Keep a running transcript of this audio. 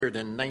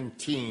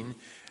119,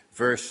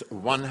 verse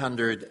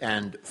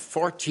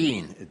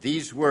 114.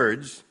 These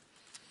words,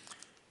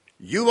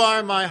 "You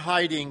are my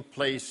hiding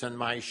place and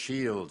my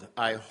shield.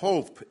 I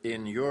hope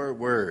in your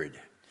word."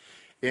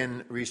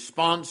 In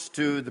response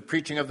to the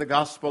preaching of the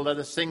gospel, let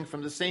us sing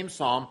from the same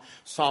psalm,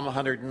 Psalm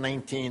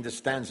 119, the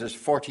stanzas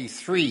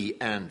 43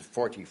 and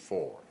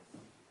 44.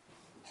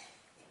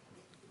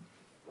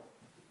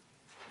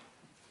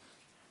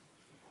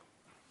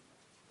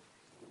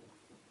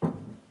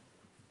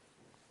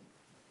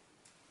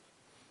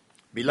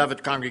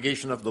 Beloved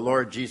congregation of the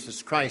Lord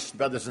Jesus Christ,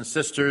 brothers and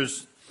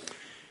sisters,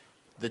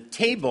 the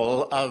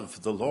table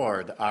of the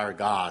Lord our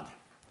God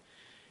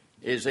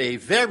is a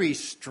very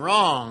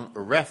strong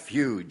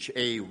refuge,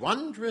 a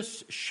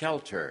wondrous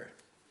shelter,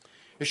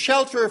 a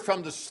shelter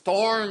from the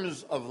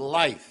storms of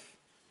life,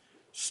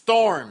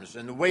 storms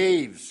and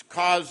waves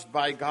caused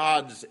by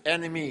God's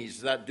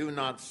enemies that do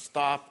not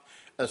stop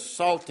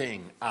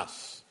assaulting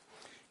us,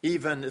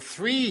 even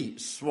three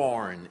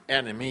sworn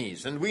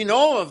enemies. And we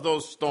know of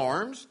those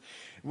storms.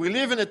 We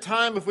live in a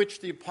time of which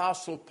the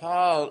Apostle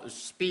Paul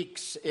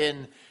speaks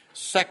in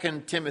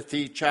 2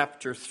 Timothy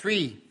chapter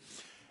 3,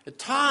 a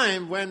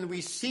time when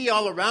we see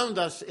all around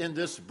us in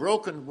this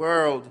broken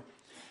world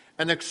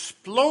an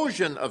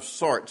explosion of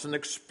sorts, an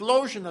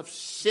explosion of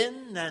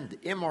sin and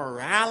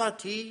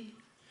immorality,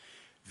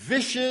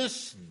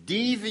 vicious,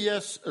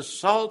 devious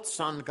assaults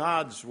on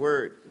God's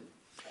word.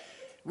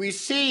 We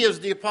see,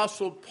 as the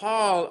Apostle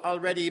Paul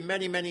already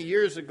many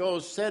years ago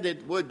said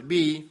it would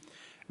be,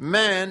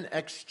 man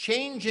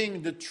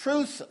exchanging the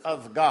truth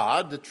of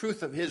God, the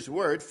truth of his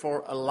word,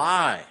 for a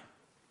lie.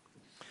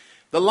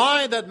 The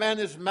lie that man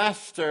is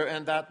master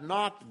and that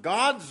not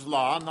God's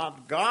law,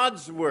 not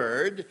God's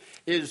word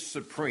is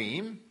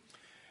supreme.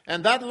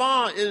 And that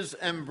law is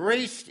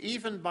embraced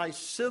even by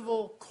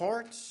civil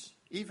courts,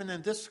 even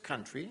in this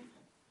country,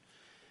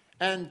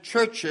 and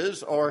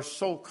churches, or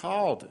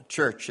so-called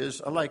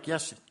churches alike.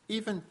 Yes,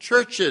 even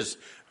churches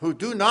who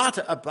do not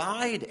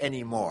abide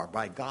anymore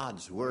by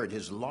God's word,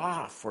 his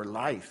law for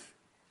life.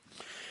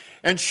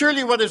 And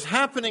surely what is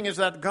happening is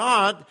that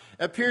God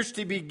appears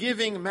to be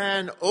giving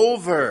man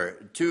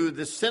over to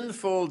the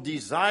sinful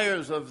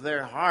desires of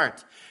their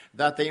heart,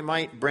 that they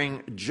might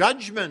bring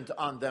judgment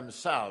on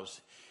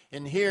themselves.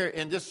 And here,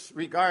 in this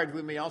regard,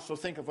 we may also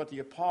think of what the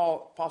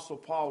Apostle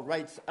Paul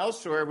writes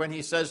elsewhere when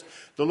he says,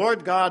 the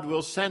Lord God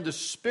will send a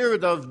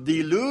spirit of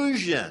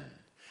delusion.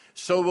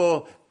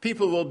 So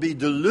people will be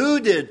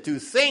deluded to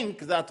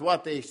think that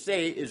what they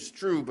say is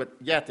true, but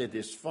yet it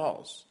is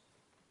false.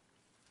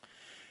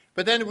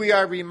 But then we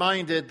are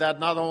reminded that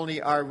not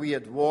only are we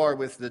at war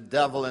with the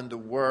devil and the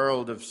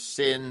world of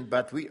sin,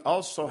 but we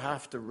also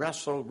have to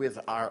wrestle with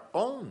our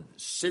own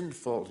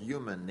sinful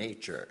human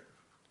nature.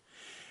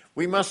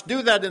 We must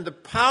do that in the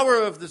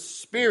power of the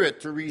Spirit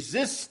to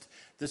resist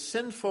the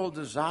sinful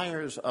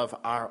desires of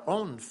our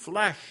own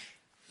flesh.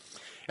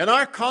 And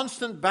our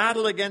constant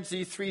battle against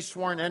these three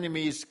sworn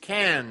enemies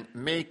can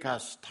make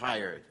us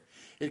tired.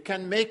 It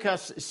can make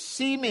us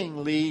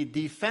seemingly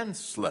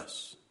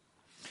defenseless.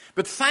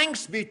 But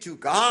thanks be to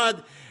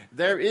God,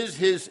 there is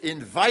his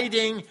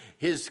inviting,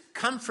 his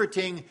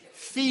comforting,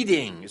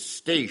 feeding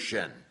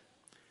station.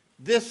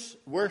 This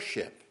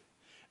worship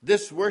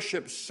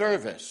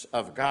service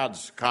of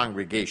God's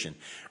congregation,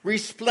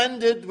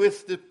 resplendent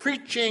with the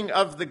preaching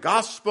of the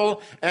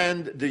gospel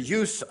and the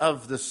use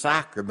of the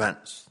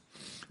sacraments.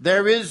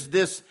 There is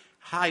this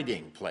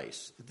hiding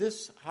place,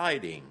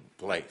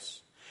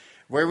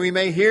 where we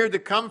may hear the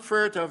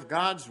comfort of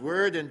God's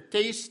word and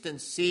taste and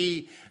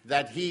see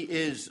that he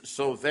is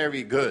so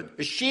very good.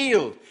 A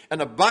shield and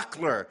a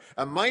buckler,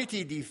 a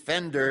mighty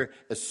defender,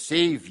 a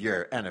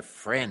savior and a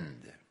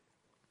friend.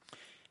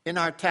 In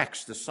our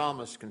text, the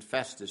psalmist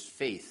confessed his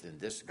faith in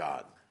this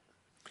God.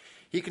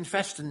 He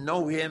confessed to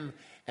know him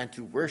and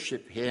to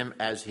worship him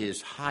as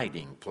his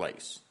hiding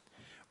place.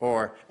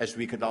 Or, as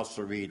we could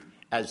also read,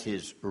 as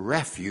his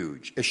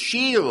refuge. A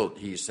shield,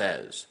 he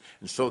says.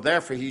 And so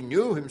therefore he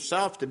knew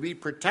himself to be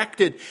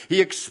protected.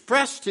 He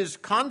expressed his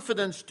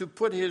confidence to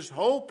put his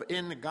hope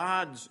in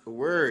God's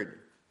word.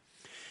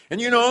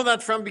 And you know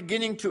that from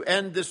beginning to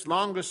end, this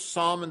longest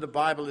psalm in the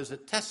Bible is a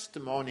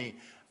testimony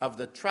of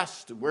the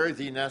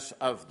trustworthiness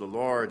of the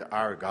Lord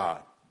our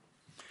God.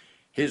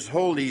 His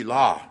holy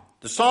law.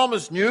 The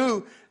psalmist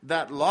knew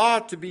that law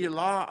to be a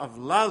law of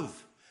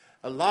love,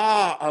 a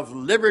law of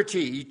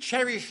liberty. He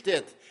cherished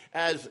it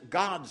as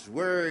God's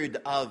word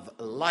of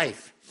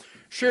life.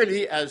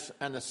 Surely, as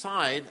an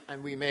aside,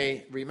 and we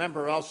may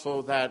remember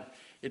also that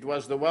it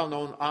was the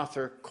well-known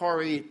author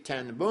Corrie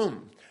ten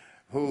Boom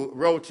who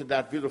wrote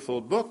that beautiful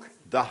book,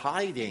 The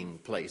Hiding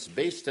Place,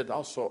 based it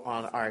also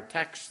on our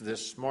text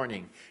this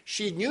morning.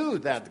 She knew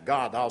that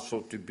God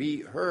also to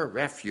be her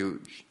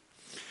refuge.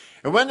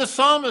 And when the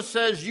psalmist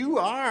says, "You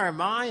are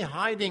my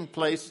hiding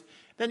place,"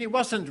 then he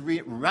wasn't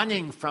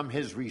running from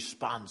his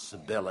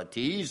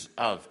responsibilities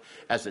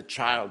as a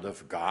child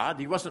of God.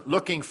 He wasn't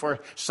looking for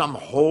some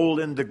hole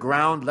in the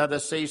ground, let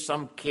us say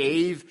some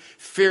cave,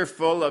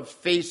 fearful of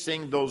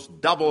facing those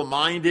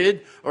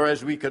double-minded, or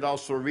as we could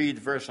also read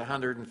verse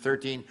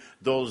 113,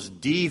 those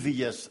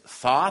devious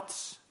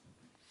thoughts.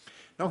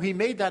 No, he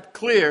made that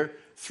clear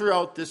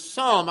throughout this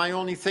psalm. I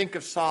only think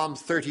of Psalm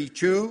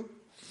 32.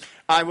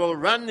 I will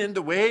run in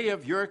the way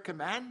of your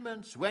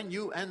commandments when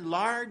you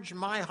enlarge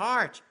my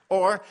heart.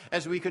 Or,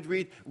 as we could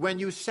read, when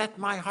you set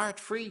my heart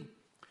free.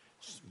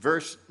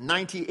 Verse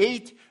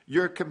 98,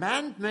 your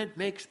commandment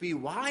makes me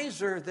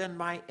wiser than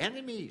my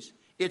enemies.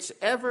 It's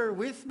ever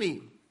with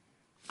me.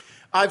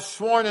 I've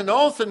sworn an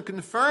oath and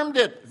confirmed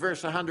it,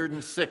 verse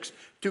 106,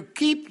 to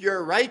keep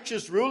your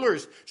righteous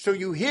rulers. So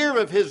you hear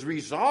of his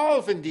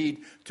resolve, indeed,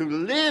 to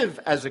live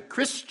as a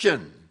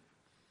Christian.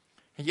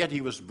 And yet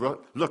he was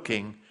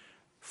looking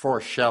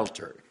for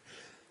shelter.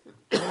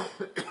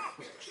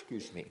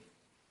 Excuse me.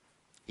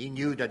 He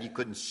knew that he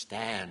couldn't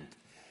stand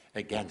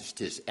against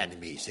his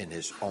enemies in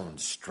his own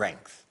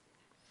strength.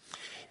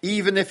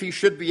 Even if he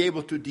should be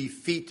able to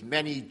defeat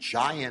many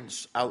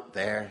giants out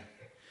there,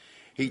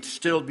 he'd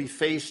still be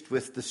faced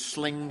with the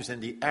slings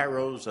and the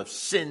arrows of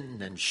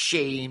sin and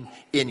shame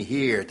in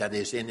here, that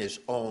is, in his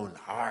own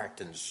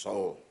heart and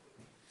soul.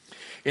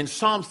 In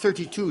Psalm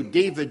 32,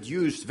 David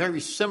used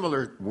very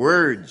similar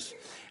words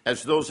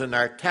as those in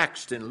our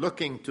text in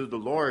looking to the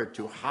Lord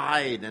to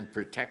hide and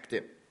protect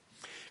him.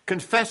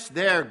 Confessed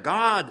there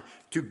God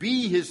to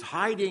be his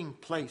hiding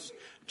place,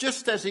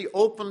 just as he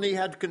openly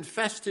had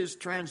confessed his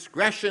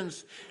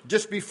transgressions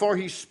just before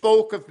he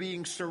spoke of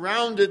being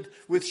surrounded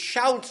with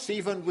shouts,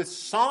 even with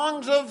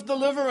songs of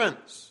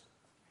deliverance.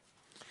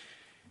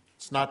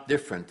 It's not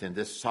different in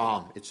this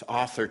psalm. Its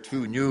author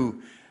too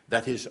knew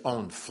that his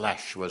own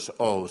flesh was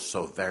oh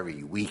so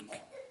very weak.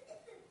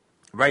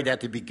 Right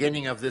at the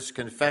beginning of this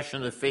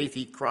confession of faith,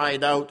 he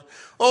cried out,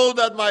 "Oh,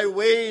 that my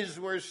ways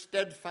were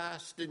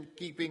steadfast in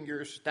keeping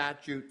your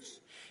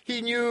statutes."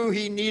 He knew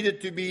he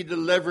needed to be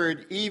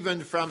delivered even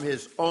from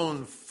his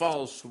own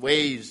false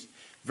ways.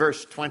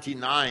 Verse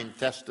 29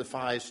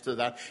 testifies to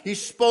that. He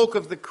spoke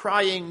of the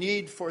crying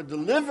need for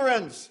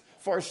deliverance,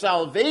 for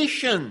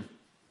salvation.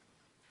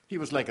 He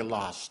was like a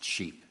lost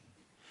sheep,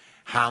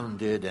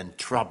 hounded and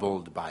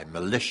troubled by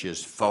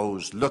malicious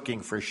foes,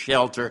 looking for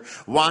shelter,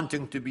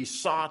 wanting to be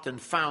sought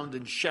and found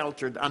and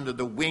sheltered under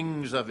the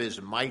wings of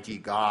his mighty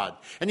God.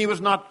 And he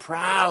was not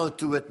proud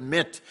to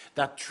admit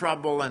that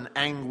trouble and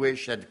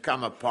anguish had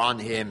come upon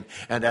him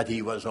and that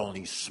he was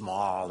only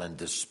small and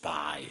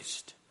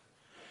despised.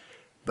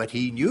 But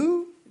he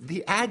knew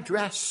the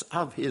address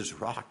of his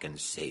rock and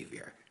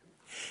Savior.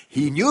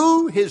 He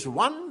knew his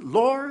one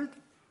Lord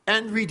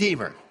and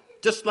Redeemer,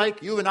 just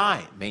like you and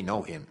I may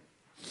know him.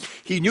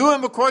 He knew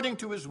him according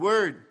to his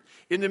word.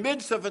 In the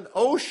midst of an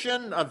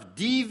ocean of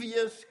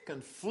devious,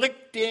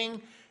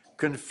 conflicting,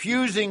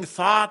 confusing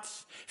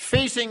thoughts,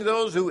 facing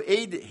those who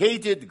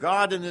hated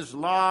God and his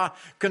law,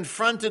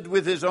 confronted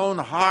with his own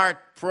heart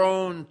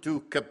prone to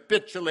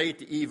capitulate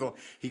to evil,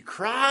 he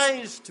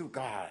cries to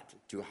God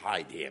to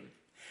hide him.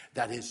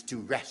 That is, to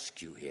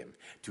rescue him,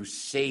 to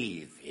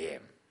save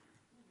him.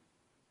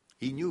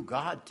 He knew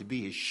God to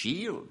be his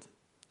shield.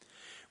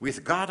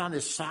 With God on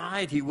his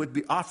side, he would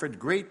be offered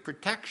great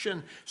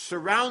protection,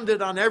 surrounded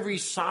on every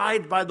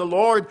side by the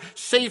Lord,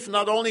 safe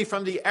not only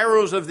from the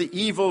arrows of the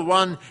evil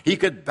one, he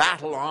could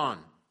battle on.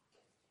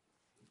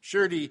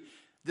 Surely,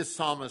 this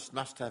psalmist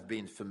must have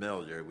been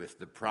familiar with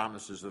the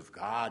promises of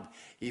God,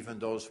 even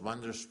those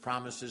wondrous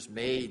promises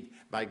made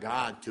by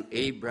God to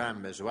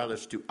Abraham as well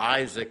as to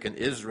Isaac and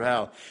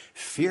Israel.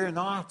 Fear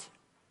not,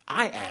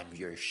 I am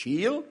your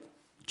shield.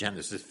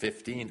 Genesis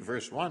 15,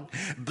 verse 1.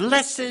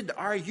 Blessed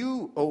are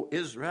you, O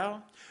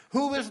Israel,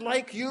 who is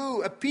like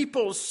you, a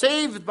people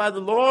saved by the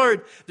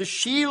Lord, the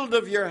shield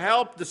of your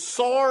help, the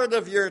sword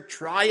of your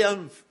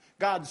triumph.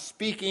 God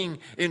speaking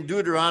in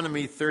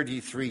Deuteronomy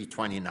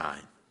 33:29.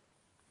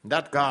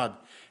 That God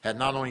had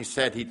not only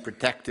said he'd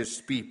protect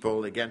his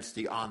people against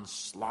the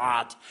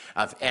onslaught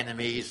of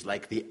enemies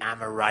like the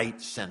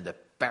Amorites and the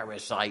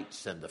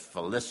Perizzites and the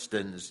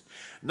Philistines.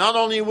 Not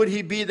only would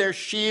he be their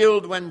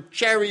shield when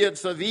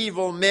chariots of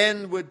evil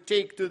men would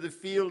take to the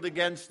field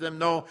against them,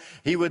 no,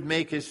 he would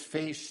make his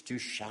face to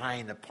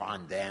shine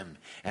upon them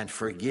and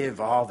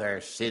forgive all their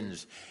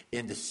sins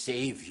in the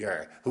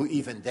Savior, who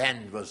even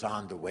then was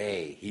on the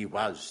way. He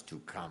was to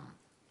come.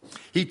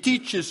 He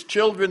teaches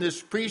children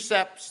his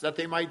precepts that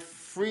they might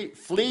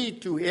flee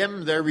to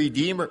him, their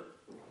Redeemer.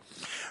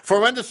 For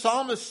when the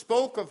psalmist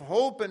spoke of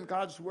hope in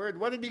God's word,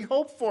 what did he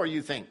hope for,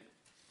 you think?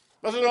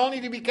 Was it only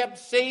to be kept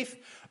safe,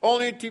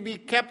 only to be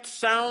kept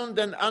sound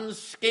and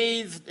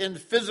unscathed in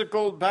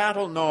physical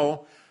battle?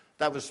 No,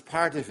 that was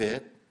part of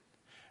it.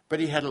 But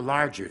he had a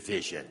larger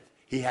vision.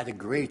 He had a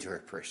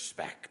greater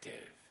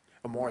perspective,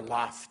 a more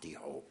lofty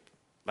hope,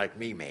 like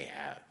me may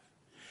have.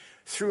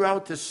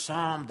 Throughout the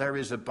psalm, there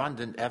is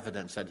abundant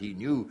evidence that he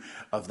knew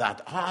of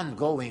that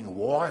ongoing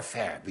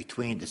warfare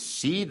between the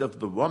seed of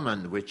the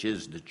woman, which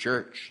is the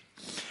church,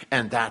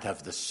 and that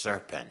of the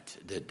serpent,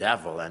 the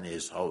devil and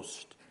his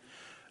host.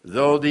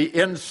 Though the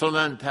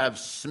insolent have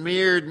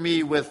smeared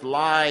me with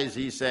lies,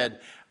 he said,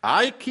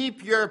 I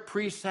keep your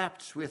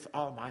precepts with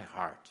all my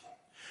heart.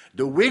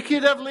 The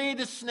wicked have laid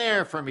a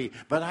snare for me,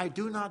 but I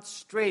do not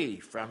stray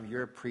from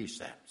your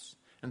precepts.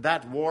 And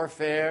that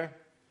warfare,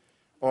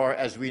 or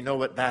as we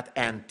know it, that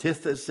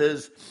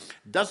antithesis,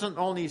 doesn't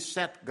only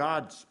set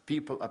God's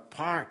people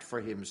apart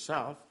for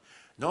himself.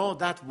 No,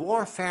 that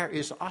warfare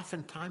is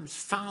oftentimes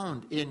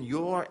found in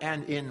your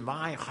and in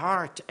my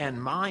heart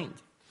and mind.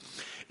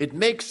 It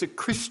makes a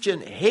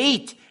Christian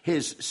hate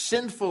his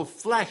sinful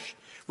flesh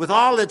with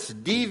all its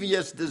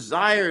devious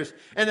desires,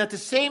 and at the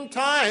same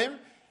time,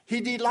 he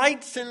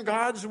delights in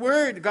God's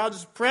word,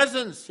 God's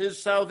presence,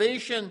 his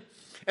salvation.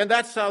 And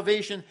that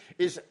salvation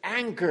is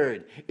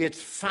anchored,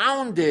 it's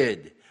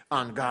founded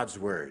on God's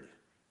word.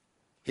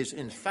 His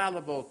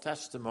infallible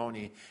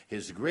testimony,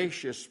 his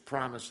gracious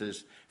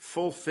promises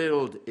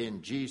fulfilled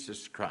in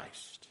Jesus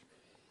Christ.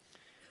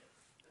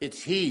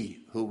 It's he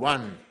who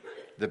won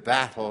the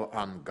battle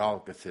on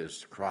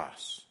Golgotha's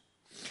cross.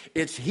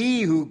 It's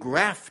he who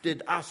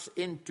grafted us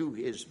into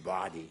his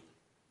body,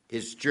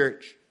 his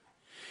church.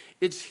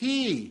 It's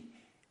he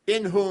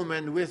in whom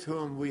and with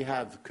whom we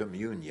have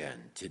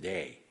communion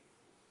today.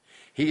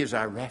 He is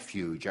our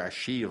refuge, our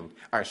shield,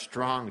 our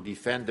strong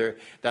defender,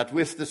 that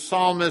with the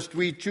psalmist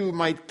we too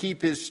might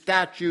keep his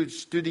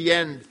statutes to the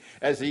end,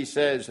 as he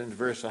says in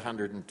verse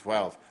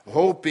 112,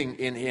 hoping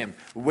in him,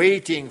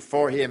 waiting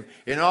for him,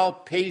 in all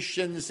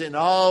patience, in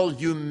all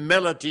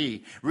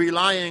humility,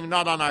 relying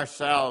not on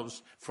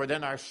ourselves, for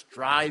then our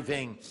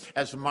striving,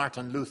 as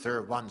Martin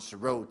Luther once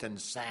wrote and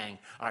sang,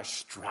 our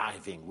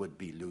striving would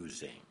be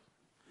losing.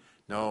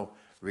 No,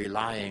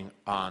 relying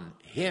on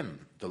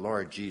him, the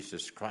Lord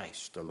Jesus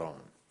Christ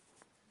alone.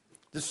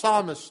 The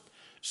psalmist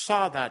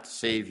saw that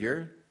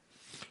Savior,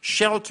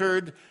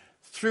 sheltered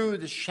through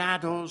the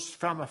shadows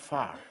from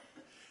afar.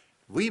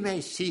 We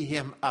may see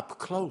him up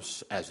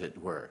close, as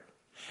it were,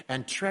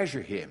 and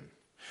treasure him.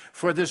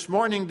 For this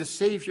morning, the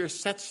Savior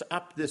sets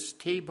up this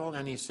table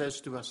and he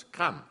says to us,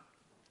 come,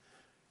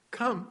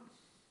 come,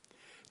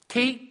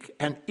 take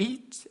and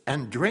eat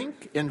and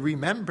drink in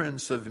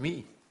remembrance of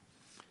me.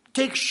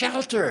 Take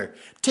shelter,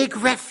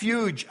 take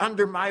refuge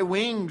under my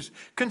wings.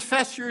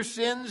 Confess your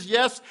sins,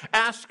 yes,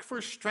 ask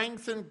for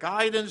strength and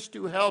guidance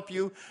to help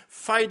you.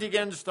 Fight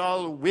against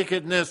all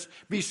wickedness.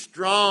 Be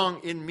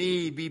strong in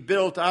me, be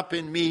built up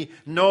in me.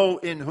 Know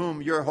in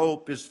whom your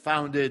hope is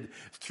founded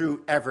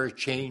through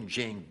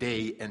ever-changing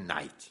day and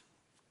night.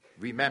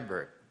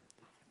 Remember,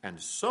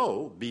 and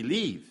so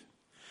believe,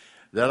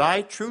 that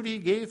I truly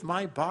gave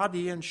my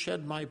body and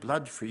shed my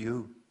blood for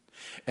you.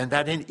 And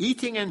that in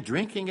eating and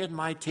drinking at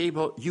my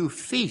table, you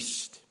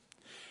feast.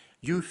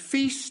 You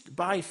feast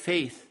by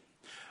faith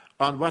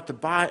on what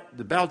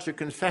the Belgian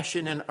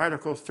Confession in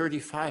Article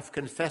 35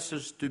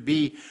 confesses to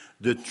be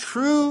the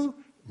true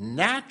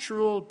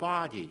natural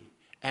body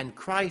and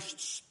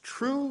Christ's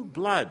true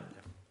blood.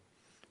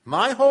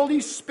 My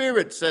Holy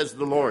Spirit, says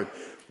the Lord,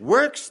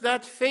 works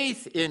that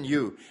faith in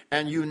you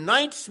and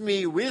unites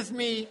me with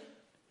me,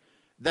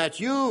 that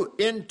you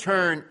in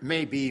turn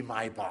may be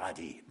my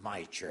body,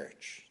 my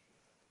church.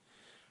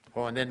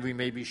 Oh, and then we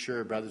may be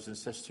sure, brothers and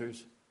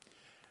sisters,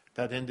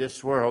 that in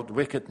this world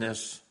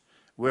wickedness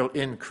will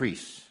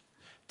increase,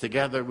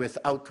 together with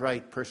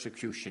outright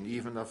persecution,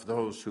 even of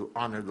those who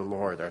honor the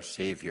Lord, our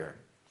Savior.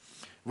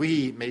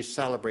 We may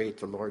celebrate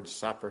the Lord's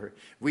Supper.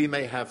 We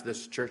may have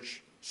this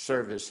church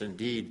service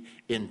indeed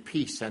in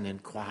peace and in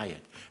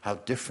quiet. How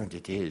different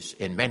it is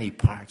in many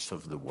parts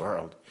of the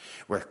world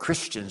where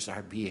Christians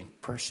are being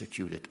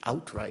persecuted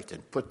outright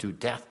and put to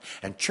death,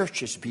 and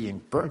churches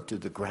being burnt to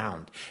the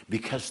ground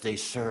because they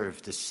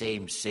serve the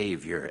same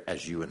Savior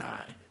as you and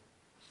I.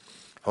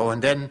 Oh,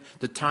 and then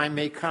the time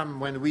may come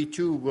when we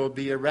too will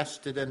be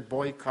arrested and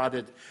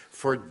boycotted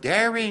for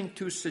daring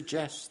to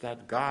suggest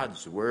that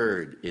God's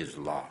word is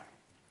law.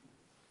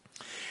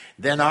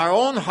 Then our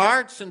own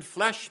hearts and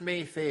flesh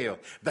may fail,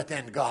 but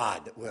then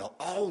God will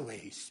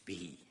always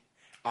be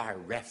our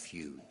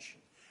refuge,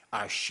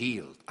 our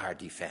shield, our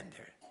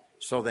defender.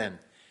 So then,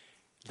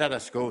 let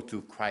us go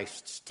to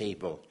Christ's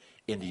table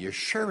in the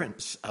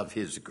assurance of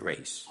his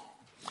grace,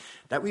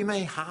 that we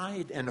may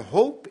hide and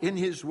hope in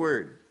his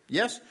word.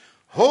 Yes,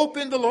 hope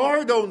in the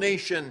Lord, O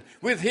nation.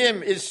 With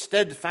him is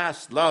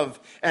steadfast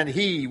love, and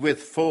he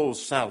with full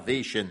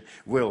salvation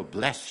will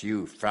bless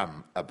you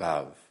from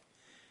above.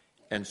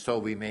 And so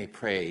we may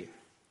pray,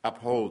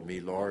 uphold me,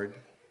 Lord,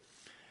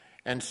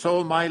 and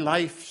so my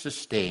life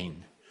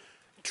sustain.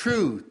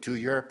 True to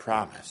your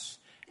promise,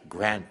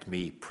 grant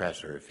me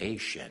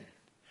preservation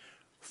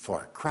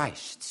for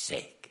Christ's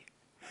sake.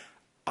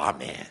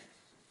 Amen.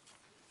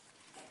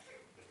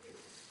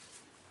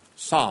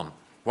 Psalm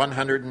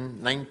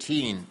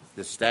 119,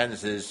 the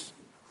stanzas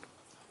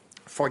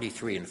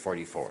 43 and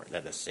 44.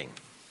 Let us sing.